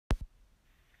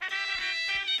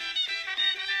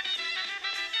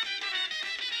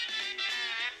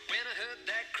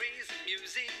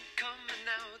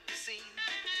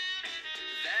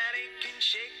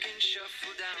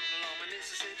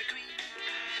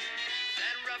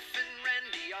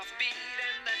beat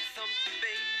and that thumping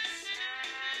bass.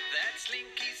 That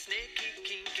slinky, snaky,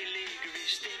 kinky, liggery,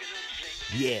 sticking up place.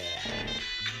 Yeah.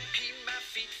 Keep my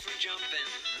feet from jumping.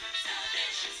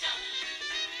 Salvation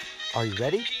Stone. Are you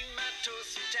ready? Keep my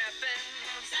toes from tapping.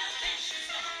 Salvation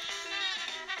Stone.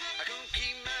 I can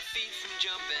keep my feet from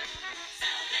jumping.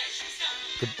 Salvation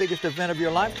Stone. The biggest event of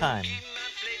your lifetime. Keep my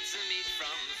plates of meat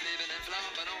from flipping and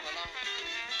flopping all along.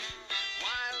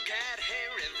 Wildcat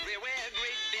hair everywhere,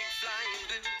 great big flying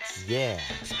boots. Yeah.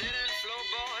 Splitting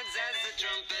floorboards as the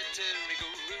trumpeter go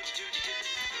rooty-tooty-toot.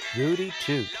 Rudy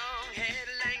Toot.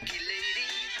 Long-haired, lanky lady,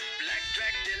 black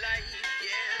track delight,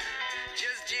 yeah.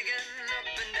 Just jigging up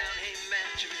and down, hey man,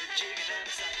 jigging out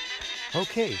of sight.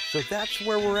 Okay, so that's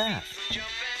where we're at.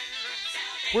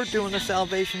 We're doing the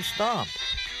Salvation Stomp.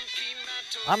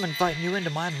 I'm inviting you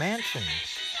into my mansion.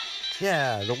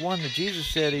 Yeah, the one that Jesus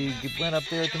said he went up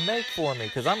there to make for me,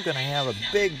 because I'm going to have a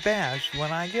big bash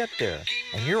when I get there.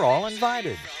 And you're all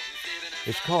invited.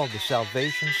 It's called the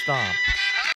Salvation Stomp.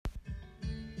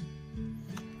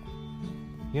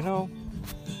 You know,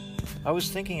 I was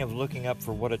thinking of looking up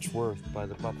For What It's Worth by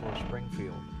the Buffalo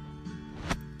Springfield.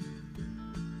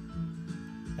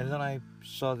 And then I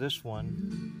saw this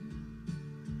one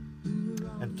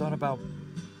and thought about,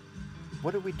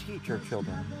 what do we teach our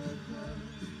children?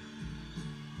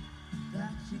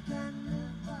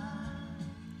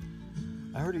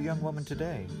 I heard a young woman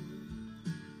today,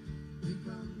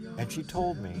 and she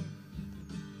told me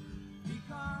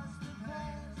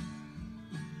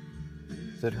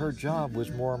that her job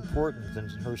was more important than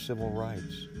her civil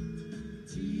rights.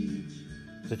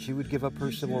 That she would give up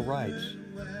her civil rights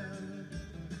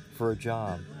for a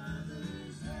job.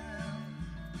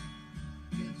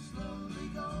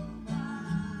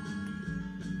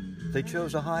 They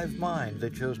chose a hive mind. They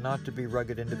chose not to be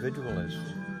rugged individualists.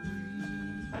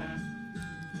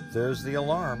 There's the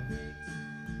alarm.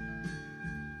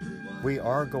 We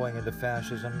are going into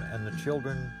fascism, and the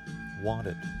children want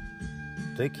it.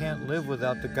 They can't live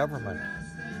without the government.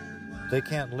 They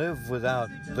can't live without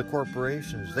the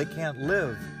corporations. They can't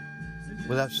live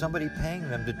without somebody paying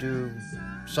them to do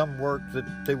some work that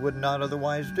they would not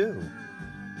otherwise do.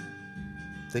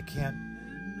 They can't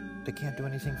do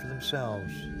anything for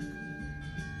themselves.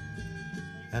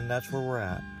 And that's where we're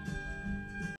at.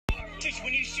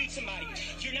 When you shoot somebody,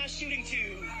 you're not shooting to,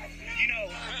 you know...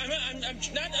 I'm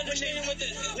not understanding what the...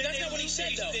 That's not what he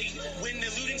said, though. When the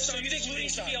looting starts... So you think looting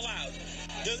should be allowed?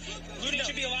 Looting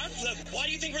should be allowed? Look, why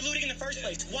do you think we're looting in the first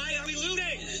place? Why are we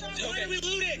looting? Why are we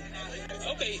looting?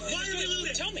 Okay. Why are we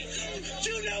looting? Tell me.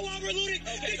 You know why we're looting?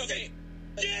 Okay.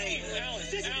 Alan.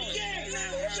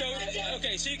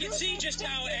 So you can see just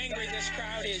how angry this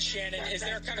crowd is, Shannon, is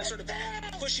they're kind of sort of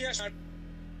pushing us on...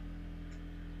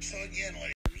 So again,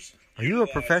 Are you a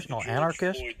professional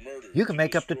anarchist? You can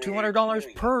make up to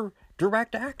 $200 per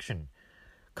direct action.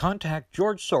 Contact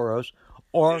George Soros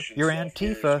or your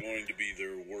Antifa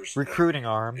recruiting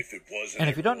arm. And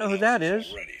if you don't know who that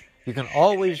is, you can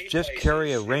always just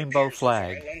carry a rainbow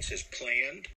flag.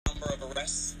 Number of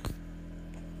arrests.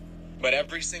 But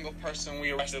every single person we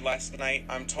arrested last night,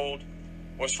 I'm told,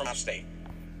 was from out of state.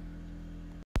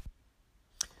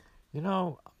 You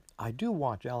know, I do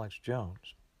watch Alex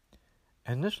Jones.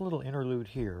 And this little interlude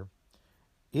here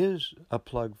is a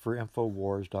plug for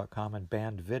Infowars.com and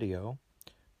band.video,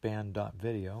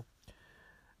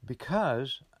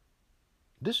 because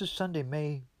this is Sunday,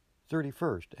 May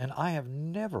 31st, and I have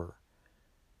never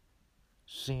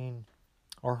seen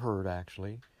or heard,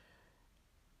 actually,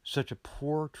 such a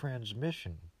poor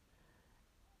transmission.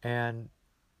 And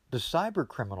the cyber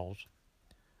criminals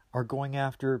are going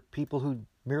after people who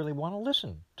merely want to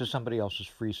listen to somebody else's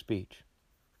free speech.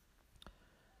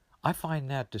 I find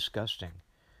that disgusting.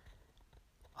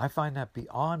 I find that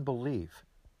beyond belief.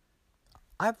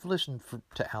 I've listened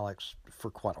to Alex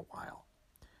for quite a while,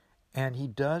 and he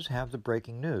does have the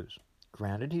breaking news.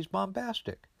 Granted, he's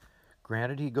bombastic.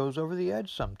 Granted, he goes over the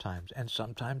edge sometimes, and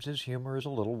sometimes his humor is a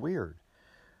little weird.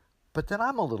 But then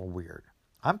I'm a little weird.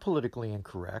 I'm politically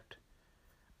incorrect.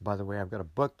 By the way, I've got a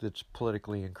book that's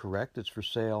politically incorrect. It's for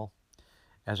sale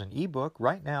as an ebook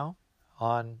right now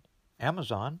on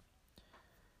Amazon.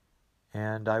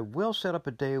 And I will set up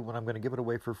a day when I'm going to give it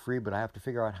away for free, but I have to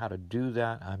figure out how to do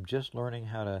that. I'm just learning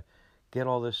how to get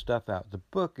all this stuff out. The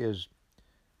book is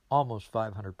almost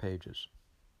 500 pages.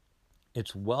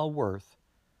 It's well worth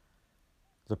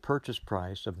the purchase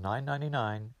price of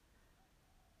 $9.99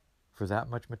 for that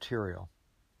much material.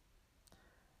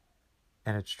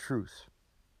 And it's truth.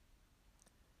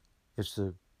 It's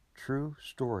the true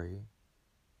story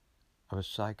of a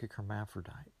psychic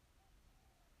hermaphrodite.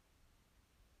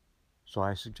 So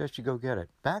I suggest you go get it.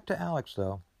 Back to Alex,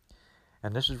 though.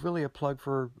 And this is really a plug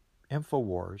for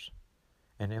InfoWars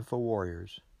and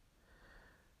InfoWarriors.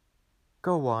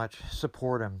 Go watch,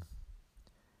 support them.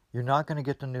 You're not going to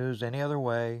get the news any other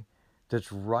way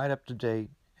that's right up to date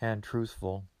and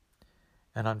truthful.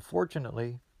 And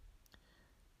unfortunately,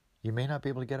 you may not be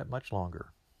able to get it much longer.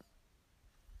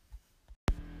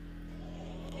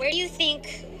 Where do you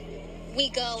think we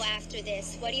go after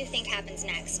this? What do you think happens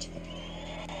next?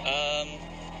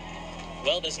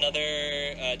 Well, there's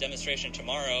another demonstration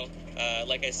tomorrow.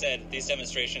 Like I said, these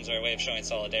demonstrations are a way of showing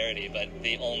solidarity, but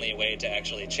the only way to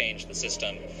actually change the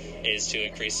system is to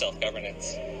increase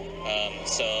self-governance.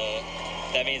 So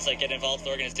that means like get involved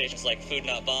with organizations like Food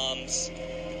Not Bombs,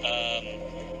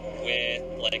 with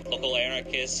like local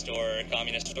anarchist or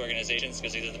communist organizations,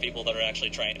 because these are the people that are actually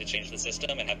trying to change the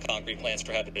system and have concrete plans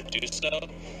for how to do so.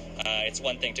 It's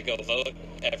one thing to go vote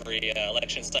every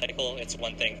election cycle. It's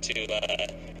one thing to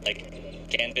like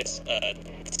canvass the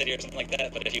city or something like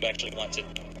that. But if you actually want to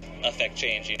affect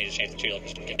change, you need to change the material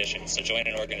conditions. So join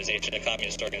an organization, a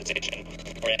communist organization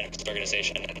or anarchist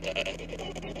organization, and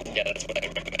yeah, that's what I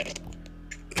would recommend.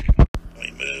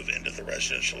 We move into the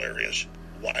residential areas,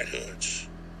 White Hoods,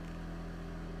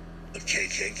 the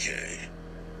KKK,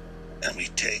 and we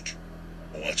take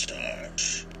what's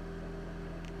ours.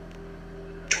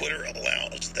 Twitter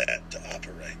allows that to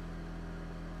operate.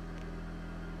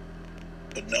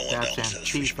 But no one That's else has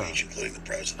free Antifa, speech, including the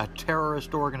president. a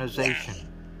terrorist organization.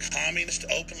 Wow. Communist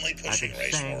openly I've pushing been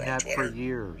race saying war on that Twitter. for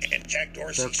years. And Jack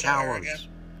Dorsey They're so cowards. arrogant,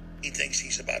 he thinks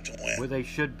he's about to win. Where they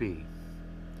should be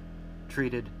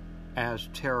treated as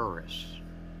terrorists.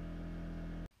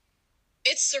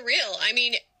 It's surreal. I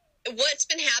mean, what's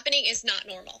been happening is not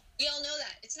normal. We all know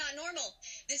that. It's not normal.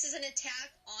 This is an attack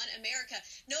on America.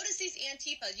 Notice these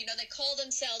Antifa, they call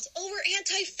themselves, we're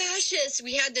anti-fascist.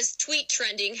 We had this tweet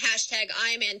trending, hashtag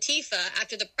I'm Antifa,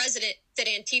 after the president said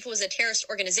Antifa was a terrorist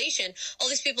organization. All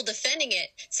these people defending it,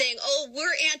 saying,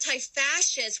 we're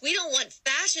anti-fascist. We don't want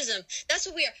fascism. That's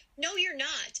what we are. No, you're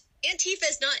not. Antifa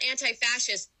is not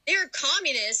anti-fascist. They're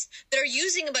communists that are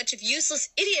using a bunch of useless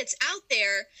idiots out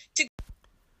there to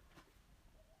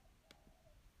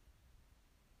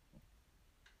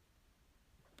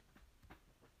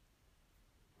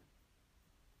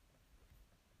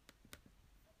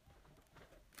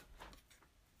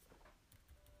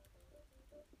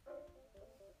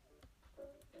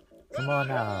Come on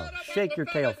now, shake your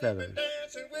tail feathers.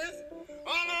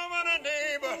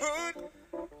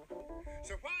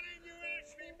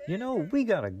 We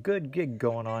got a good gig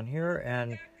going on here,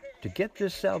 and to get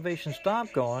this Salvation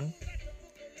Stomp going,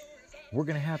 we're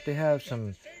going to have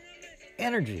some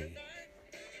energy.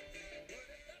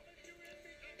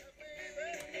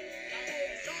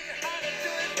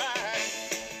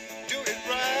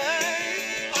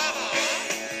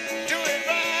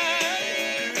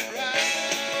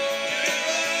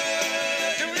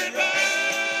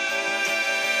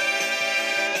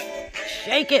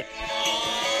 Shake it!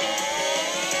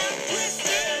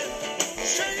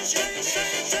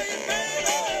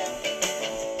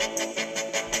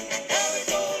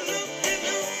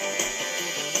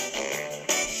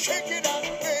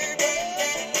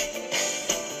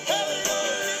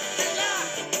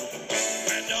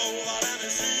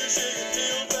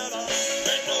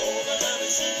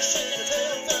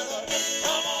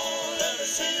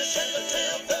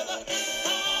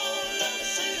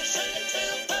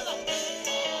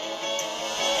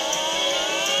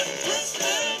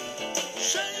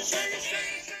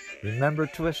 Remember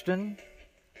twisting?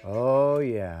 Oh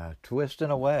yeah, twisting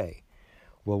away.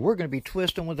 Well, we're going to be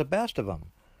twisting with the best of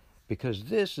them, because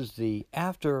this is the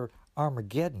After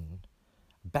Armageddon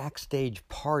backstage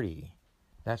party.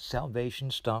 That's Salvation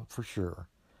Stomp for sure.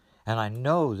 And I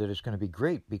know that it's going to be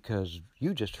great because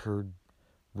you just heard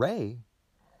Ray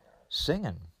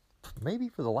singing, maybe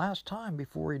for the last time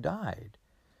before he died.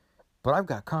 But I've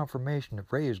got confirmation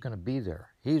that Ray is going to be there.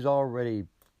 He's already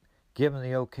given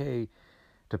the okay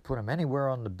to put him anywhere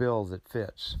on the bill that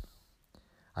fits.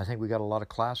 I think we got a lot of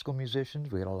classical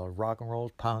musicians. We got a lot of rock and roll,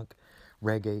 punk,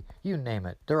 reggae, you name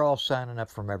it. They're all signing up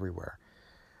from everywhere.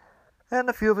 And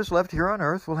a few of us left here on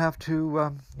Earth will have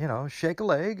to, shake a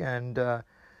leg and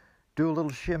do a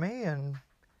little shimmy and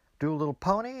do a little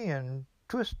pony and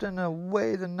twisting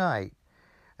away the night.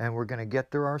 And we're going to get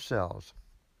there ourselves.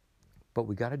 But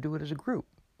we got to do it as a group.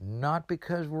 Not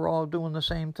because we're all doing the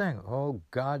same thing. Oh,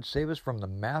 God, save us from the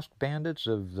masked bandits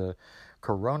of the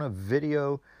Corona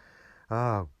video.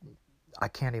 I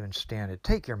can't even stand it.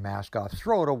 Take your mask off.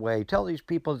 Throw it away. Tell these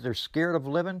people that they're scared of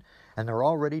living and they're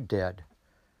already dead.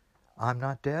 I'm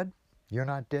not dead. You're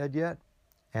not dead yet.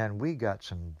 And we got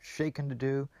some shaking to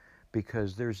do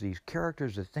because there's these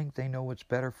characters that think they know what's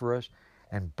better for us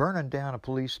And burning down a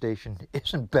police station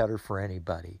isn't better for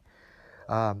anybody.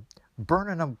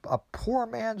 Burning a poor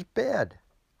man's bed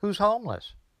who's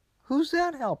homeless. Who's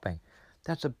that helping?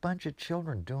 That's a bunch of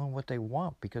children doing what they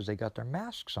want because they got their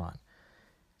masks on.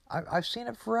 I've seen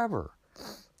it forever.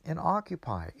 In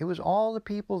Occupy, it was all the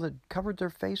people that covered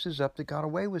their faces up that got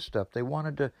away with stuff. They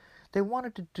wanted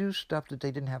to do stuff that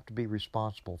they didn't have to be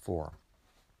responsible for.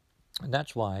 And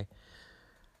that's why,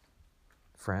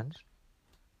 friends,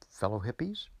 fellow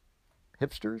hippies,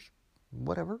 hipsters,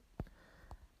 whatever,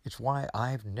 it's why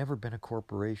I've never been a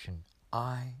corporation.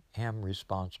 I am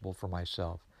responsible for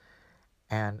myself.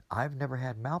 And I've never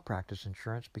had malpractice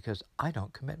insurance because I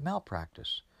don't commit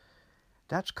malpractice.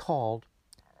 That's called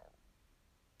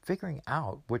figuring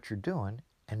out what you're doing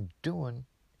and doing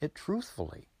it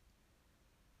truthfully.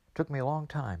 Took me a long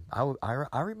time.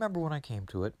 I remember when I came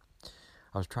to it,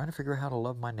 I was trying to figure out how to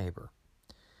love my neighbor.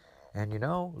 And you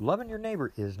know, loving your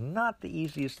neighbor is not the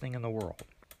easiest thing in the world.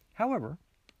 However,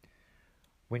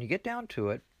 when you get down to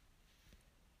it,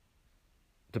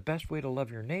 the best way to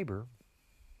love your neighbor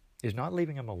is not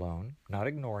leaving them alone, not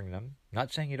ignoring them,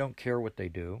 not saying you don't care what they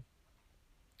do,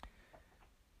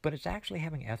 but it's actually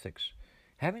having ethics,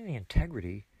 having the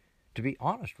integrity to be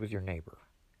honest with your neighbor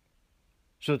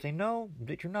so that they know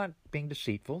that you're not being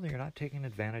deceitful, that you're not taking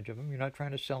advantage of them, you're not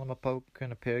trying to sell them a poke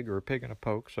and a pig, or a pig and a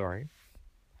poke, sorry.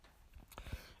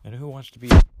 And who wants to be...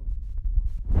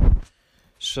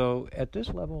 So at this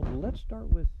level, let's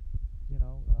start with,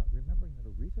 remembering that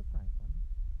Aretha Franklin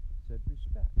said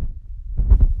respect.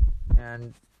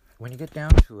 And when you get down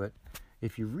to it,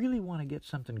 if you really want to get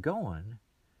something going,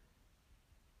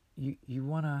 you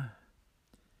want to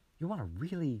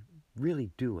really,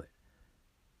 really do it.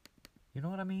 You know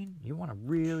what I mean? You want to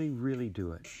really, really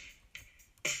do it.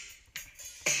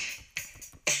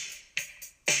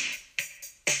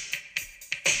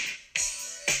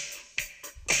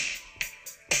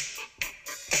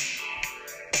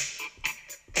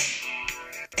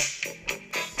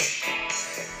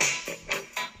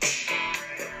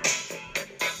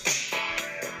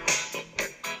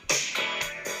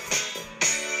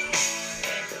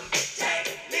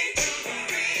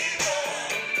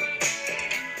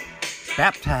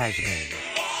 Baptize me.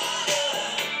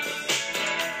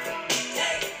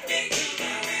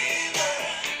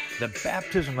 The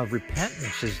baptism of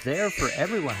repentance is there for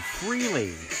everyone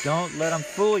freely. Don't let them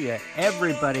fool you.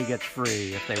 Everybody gets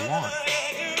free if they want.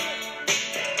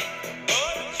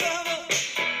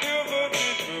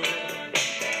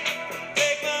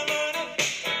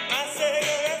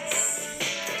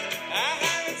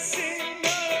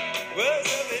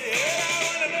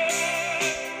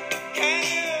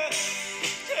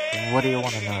 What do you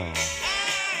want to know?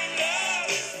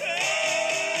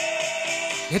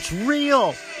 It's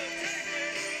real.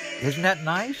 Isn't that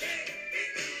nice?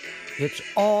 It's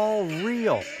all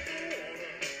real.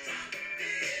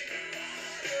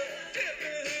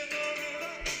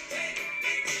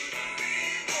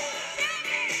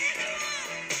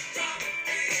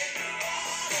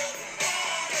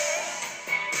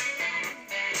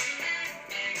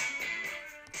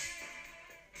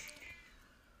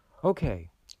 Okay.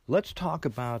 Let's talk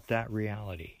about that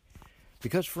reality.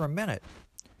 Because for a minute,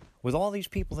 with all these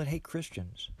people that hate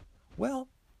Christians, well,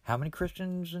 how many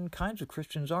Christians and kinds of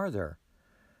Christians are there?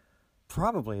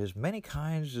 Probably as many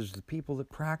kinds as the people that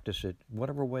practice it,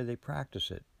 whatever way they practice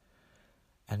it.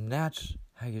 And that's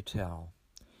how you tell.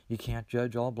 You can't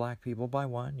judge all black people by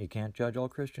one. You can't judge all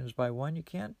Christians by one. You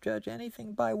can't judge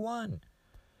anything by one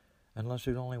unless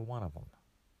there's only one of them.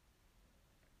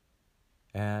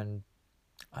 And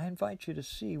I invite you to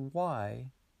see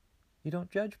why you don't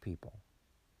judge people.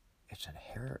 It's a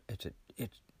hair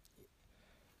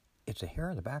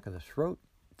in the back of the throat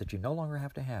that you no longer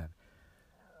have to have.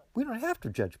 We don't have to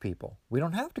judge people. We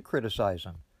don't have to criticize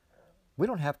them. We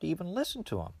don't have to even listen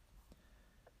to them.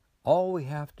 All we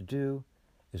have to do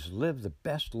is live the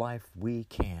best life we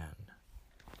can.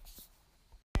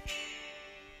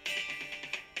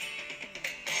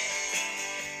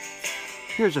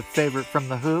 Here's a favorite from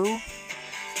The Who.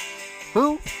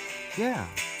 Who? Yeah.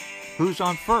 Who's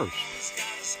on first?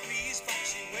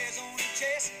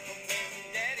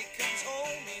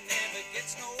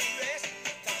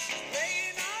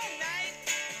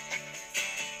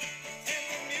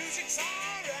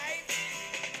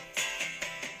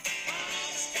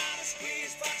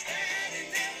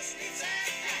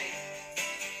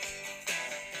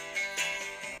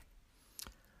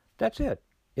 That's it,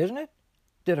 isn't it?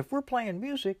 That if we're playing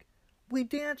music, we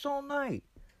dance all night.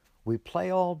 We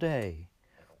play all day.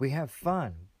 We have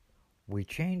fun. We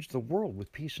change the world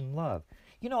with peace and love.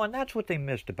 And that's what they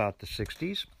missed about the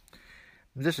 60s.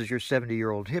 this is your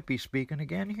 70-year-old hippie speaking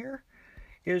again here,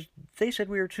 is they said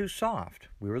we were too soft.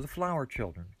 We were the flower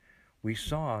children. We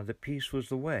saw that peace was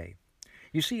the way.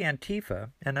 You see,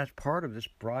 Antifa, and that's part of this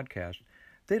broadcast,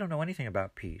 they don't know anything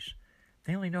about peace.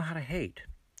 They only know how to hate.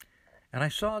 And I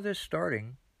saw this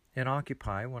starting in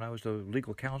Occupy when I was the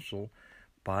legal counsel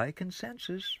by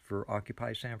consensus for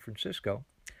Occupy San Francisco.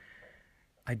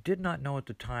 I did not know at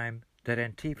the time that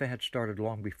Antifa had started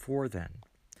long before then.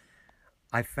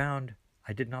 I found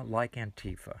I did not like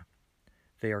Antifa.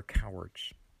 They are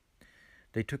cowards.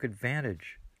 They took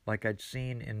advantage, like I'd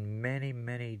seen in many,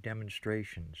 many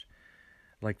demonstrations.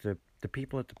 Like the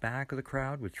people at the back of the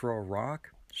crowd would throw a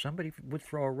rock. Somebody would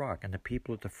throw a rock, and the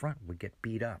people at the front would get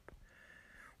beat up.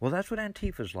 Well, that's what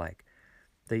Antifa's like.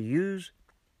 They use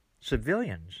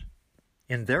civilians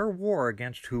in their war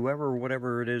against whoever,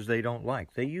 whatever it is they don't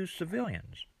like. They use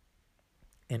civilians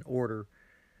in order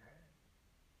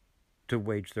to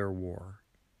wage their war.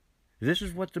 This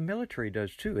is what the military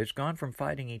does too. It's gone from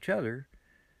fighting each other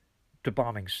to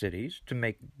bombing cities to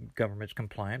make governments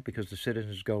compliant because the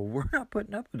citizens go, we're not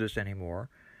putting up with this anymore,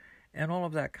 and all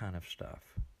of that kind of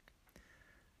stuff.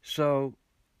 So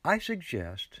I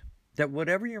suggest that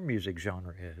whatever your music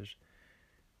genre is,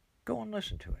 go and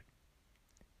listen to it.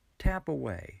 Tap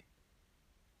away.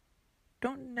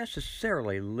 Don't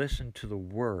necessarily listen to the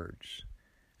words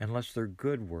unless they're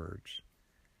good words.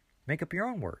 Make up your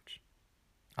own words.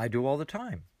 I do all the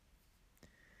time.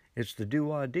 It's the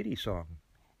do-wah-diddy song.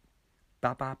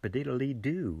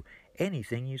 Ba-ba-ba-diddly-doo.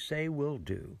 Anything you say will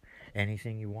do.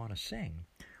 Anything you want to sing.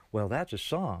 Well, that's a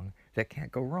song that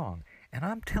can't go wrong. And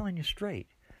I'm telling you straight,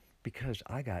 because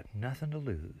I got nothing to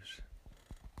lose.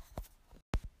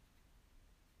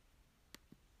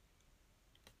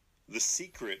 The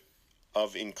secret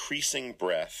of increasing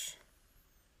breath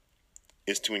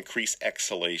is to increase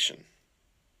exhalation.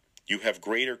 You have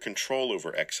greater control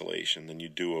over exhalation than you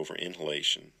do over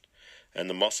inhalation, and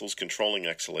the muscles controlling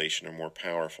exhalation are more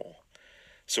powerful.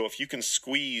 So if you can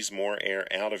squeeze more air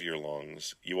out of your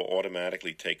lungs, you will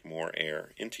automatically take more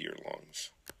air into your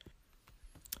lungs.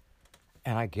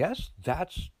 And I guess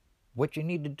that's what you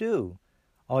need to do.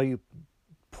 All you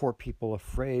poor people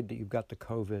afraid that you've got the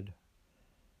COVID,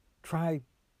 try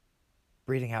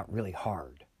breathing out really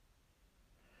hard.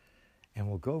 And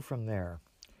we'll go from there.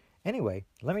 Anyway,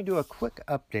 let me do a quick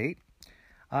update.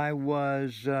 I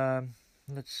was,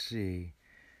 let's see.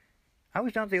 I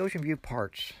was down at the Ocean View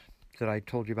Parts that I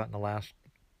told you about in the last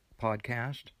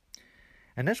podcast.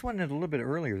 And this one is a little bit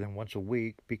earlier than once a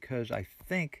week because I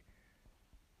think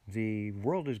the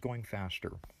world is going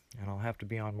faster and I'll have to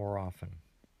be on more often.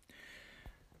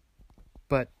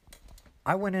 But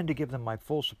I went in to give them my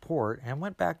full support and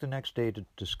went back the next day to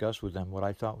discuss with them what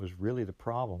I thought was really the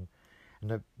problem, and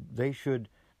that they should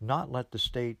not let the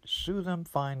state sue them,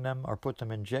 fine them, or put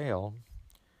them in jail.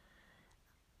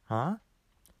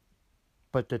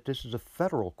 But that this is a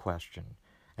federal question.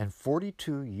 And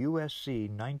 42 U.S.C.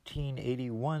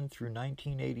 1981 through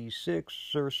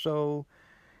 1986 or so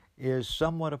is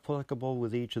somewhat applicable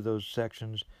with each of those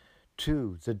sections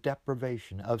to the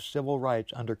deprivation of civil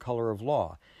rights under color of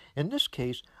law. In this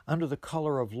case, under the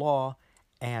color of law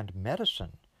and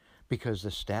medicine, because the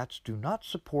stats do not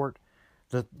support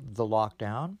the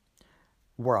lockdown.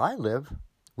 Where I live,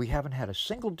 we haven't had a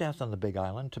single death on the Big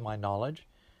Island, to my knowledge,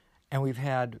 and we've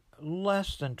had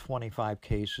less than 25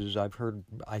 cases. I've heard,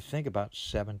 I think, about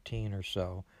 17 or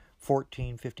so,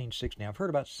 14, 15, 16. I've heard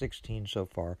about 16 so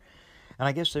far, and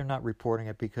I guess they're not reporting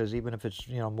it because even if it's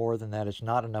more than that, it's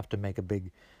not enough to make a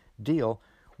big deal.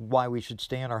 Why we should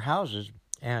stay in our houses,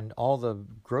 and all the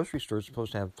grocery stores are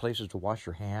supposed to have places to wash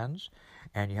your hands,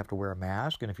 and you have to wear a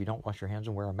mask, and if you don't wash your hands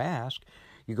and wear a mask,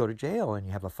 you go to jail and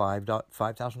you have a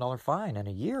 $5,000 fine and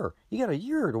a year. You got a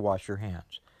year to wash your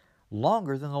hands.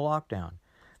 Longer than the lockdown.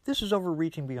 This is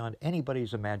overreaching beyond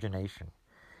anybody's imagination.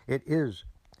 It is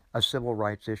a civil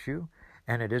rights issue,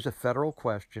 and it is a federal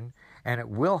question, and it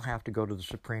will have to go to the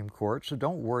Supreme Court, so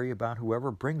don't worry about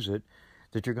whoever brings it,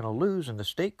 that you're going to lose in the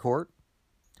state court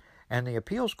and the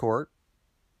appeals court,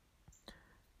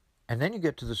 and then you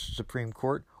get to the Supreme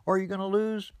Court, or you're going to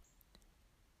lose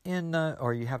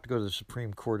or you have to go to the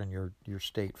Supreme Court in your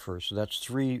state first. So that's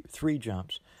three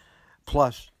jumps.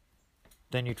 Plus,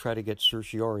 then you try to get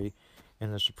certiorari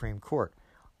in the Supreme Court.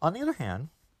 On the other hand,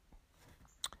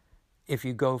 if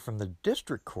you go from the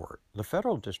district court, the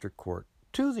federal district court,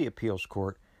 to the appeals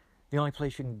court, the only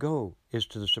place you can go is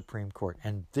to the Supreme Court.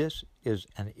 And this is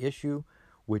an issue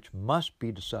which must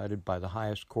be decided by the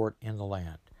highest court in the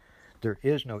land. There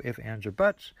is no ifs, ands, or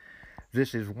buts.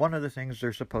 This is one of the things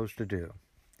they're supposed to do.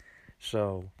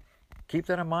 So keep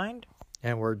that in mind,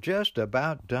 and we're just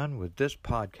about done with this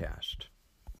podcast.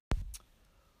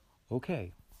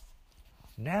 Okay.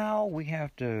 Now we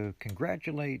have to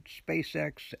congratulate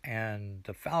SpaceX and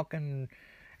the Falcon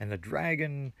and the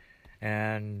Dragon,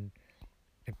 and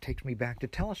it takes me back to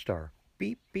Telstar.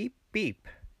 Beep, beep, beep.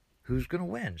 Who's going to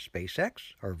win,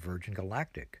 SpaceX or Virgin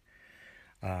Galactic?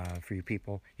 For you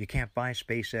people, you can't buy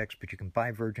SpaceX, but you can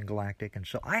buy Virgin Galactic. And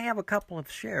so I have a couple of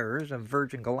shares of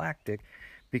Virgin Galactic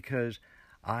because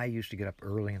I used to get up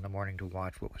early in the morning to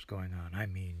watch what was going on. I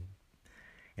mean,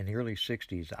 in the early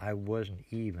 60s, I wasn't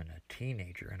even a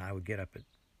teenager, and I would get up at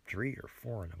 3 or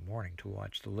 4 in the morning to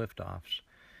watch the liftoffs,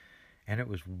 and it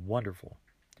was wonderful.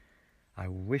 I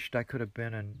wished I could have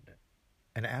been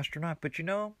an astronaut, but you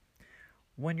know,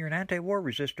 when you're an anti-war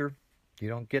resistor, you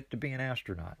don't get to be an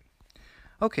astronaut.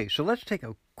 Okay, so let's take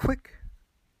a quick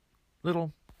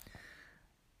little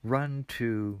run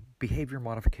to behavior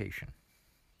modification.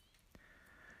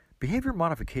 Behavior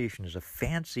modification is a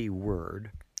fancy word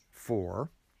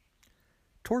for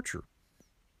torture.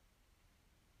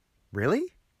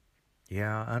 Really?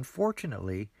 Yeah,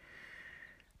 unfortunately,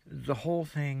 the whole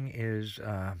thing is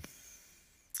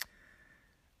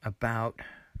about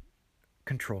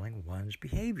controlling one's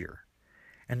behavior.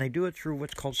 And they do it through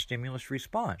what's called stimulus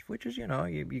response, which is, you know,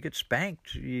 you get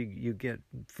spanked, you get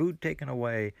food taken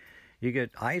away, you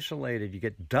get isolated, you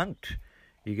get dunked,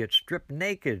 you get stripped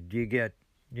naked, you get,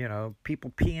 you know,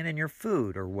 people peeing in your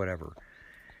food or whatever.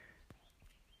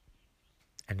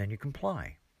 And then you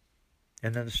comply.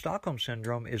 And then the Stockholm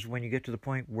Syndrome is when you get to the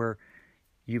point where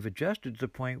you've adjusted to the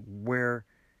point where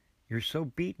you're so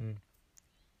beaten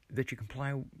that you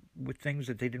comply with things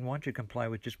that they didn't want you to comply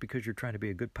with just because you're trying to be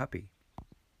a good puppy.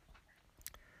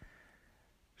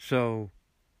 So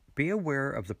be aware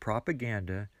of the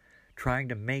propaganda trying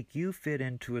to make you fit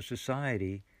into a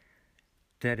society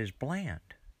that is bland,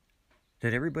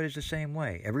 that everybody's the same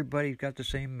way. Everybody's got the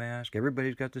same mask.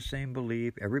 Everybody's got the same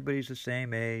belief. Everybody's the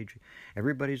same age.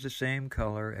 Everybody's the same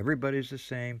color. Everybody's the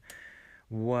same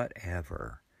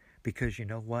whatever. Because you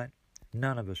know what?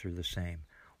 None of us are the same.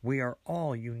 We are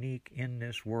all unique in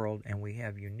this world, and we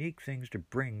have unique things to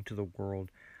bring to the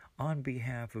world on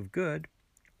behalf of good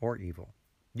or evil.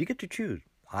 You get to choose.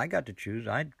 I got to choose.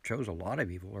 I chose a lot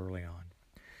of evil early on.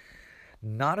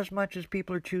 Not as much as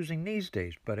people are choosing these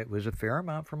days, but it was a fair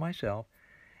amount for myself.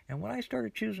 And when I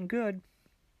started choosing good,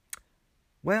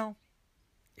 well,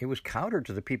 it was counter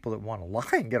to the people that want to lie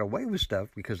and get away with stuff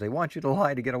because they want you to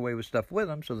lie to get away with stuff with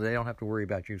them so that they don't have to worry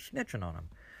about you snitching on them.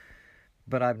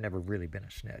 But I've never really been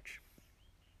a snitch.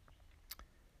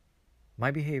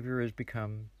 My behavior has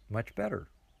become much better.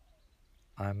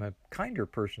 I'm a kinder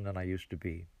person than I used to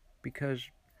be because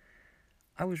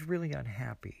I was really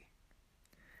unhappy.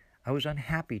 I was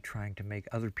unhappy trying to make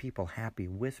other people happy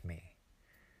with me.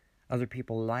 Other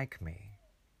people like me.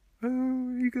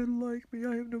 Oh, you gotta like me.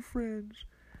 I have no friends.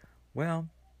 Well,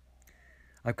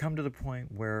 I've come to the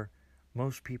point where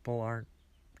most people aren't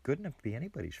good enough to be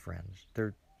anybody's friends.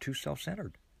 They're too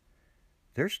self-centered.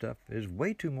 Their stuff is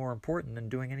way too more important than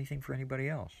doing anything for anybody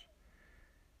else.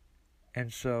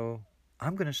 And so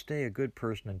I'm going to stay a good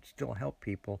person and still help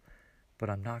people, but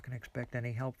I'm not going to expect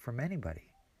any help from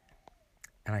anybody.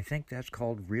 And I think that's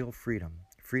called real freedom.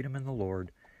 Freedom in the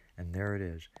Lord. And there it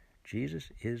is.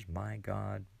 Jesus is my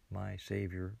God, my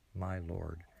Savior, my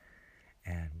Lord.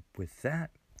 And with that,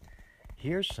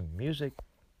 here's some music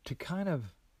to kind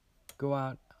of go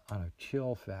out on a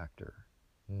chill factor.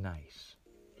 Nice.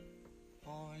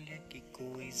 Olha que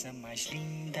coisa mais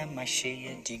linda, mais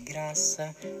cheia de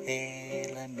graça.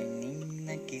 Ela,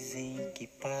 menina que vem, que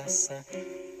passa,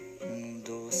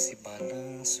 doce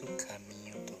balanço,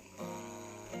 caminho do mar.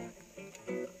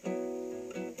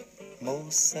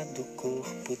 Moça do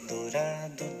corpo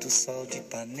dourado, do sol de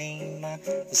Ipanema,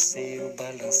 o seu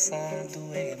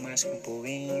balançado é mais que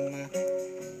poema.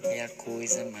 É a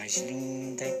coisa mais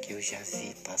linda que eu já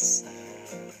vi passar.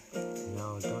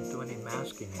 No, don't do any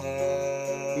masking.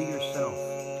 Be yourself.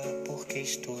 Porque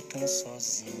estou tão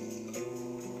sozinho.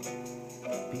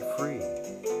 Be free.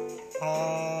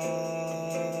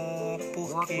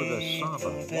 Walk with a samba.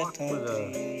 Walk with a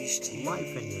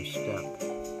life in your step.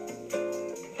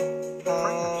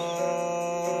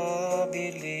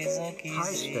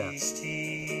 High step.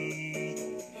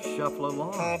 Shuffle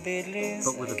along,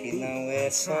 but with a beat and a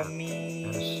tap and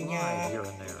a slide here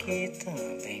and there. Que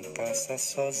também passa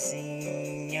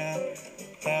sozinha.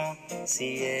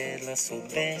 Se ela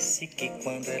soubesse que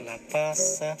quando ela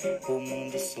passa, o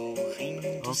mundo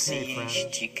sorrindo se enche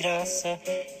de graça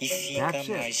e fica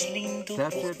mais lindo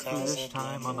That's por it for causa this do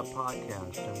time on the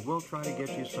podcast, and we'll try to get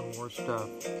you some more stuff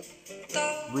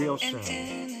real soon.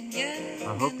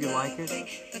 I hope you like it.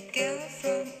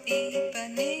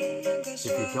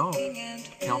 If you don't,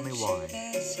 Tell me why.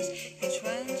 Each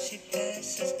one she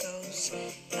passes goes,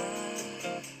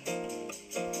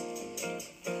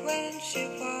 When she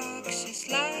walks,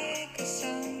 she's like a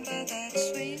samba that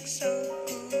swings so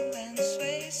cool and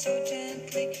sways so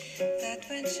gently that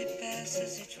when she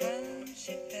passes, each one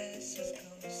she passes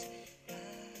goes.